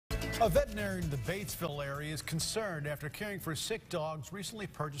A veterinarian in the Batesville area is concerned after caring for sick dogs recently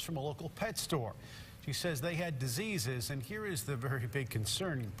purchased from a local pet store. She says they had diseases, and here is the very big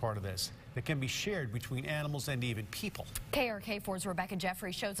concerning part of this, that can be shared between animals and even people. KRK4's Rebecca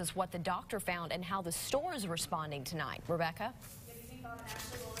Jeffrey shows us what the doctor found and how the store is responding tonight. Rebecca?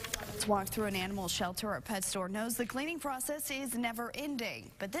 Let's walk through an animal shelter or pet store knows the cleaning process is never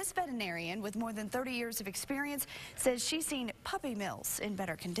ending. But this veterinarian with more than 30 years of experience says she's seen puppy mills in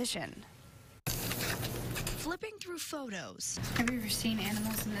better condition. Flipping through photos. Have you ever seen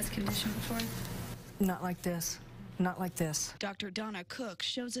animals in this condition before? Not like this. Not like this. Dr. Donna Cook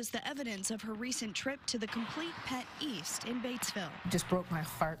shows us the evidence of her recent trip to the Complete Pet East in Batesville. It just broke my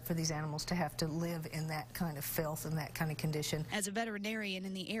heart for these animals to have to live in that kind of filth and that kind of condition. As a veterinarian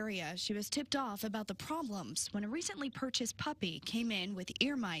in the area, she was tipped off about the problems when a recently purchased puppy came in with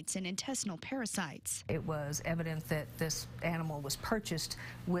ear mites and intestinal parasites. It was evident that this animal was purchased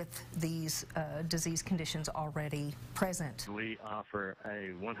with these disease conditions already present. We offer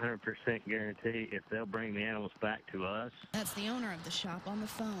a 100% guarantee if they'll bring the animals back to us. That's the owner of the shop on the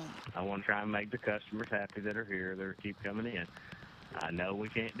phone. I want to try and make the customers happy that are here, that keep coming in. I know we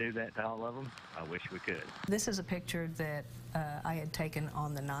can't do that to all of them. I wish we could. This is a picture that I had taken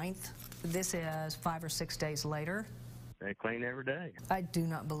on the 9th. This is 5 or 6 days later. They clean every day. I do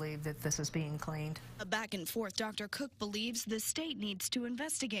not believe that this is being cleaned. A back and forth, Dr. Cook believes the state needs to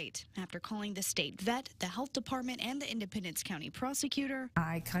investigate. After calling the state vet, the health department, and the Independence County prosecutor,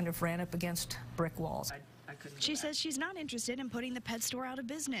 I kind of ran up against brick walls. She says she's not interested in putting the pet store out of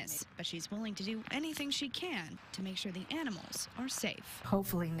business, but she's willing to do anything she can to make sure the animals are safe.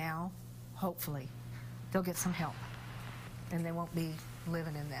 Hopefully now, hopefully, they'll get some help, and they won't be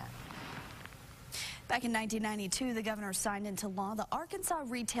living in that. Back in 1992, the governor signed into law the Arkansas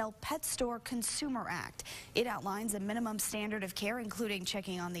Retail Pet Store Consumer Act. It outlines a minimum standard of care, including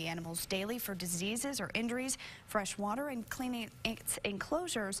checking on the animals daily for diseases or injuries, fresh water, and cleaning its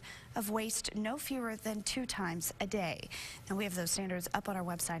enclosures of waste no fewer than 2 times a day. Now, we have those standards up on our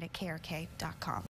website at krk.com.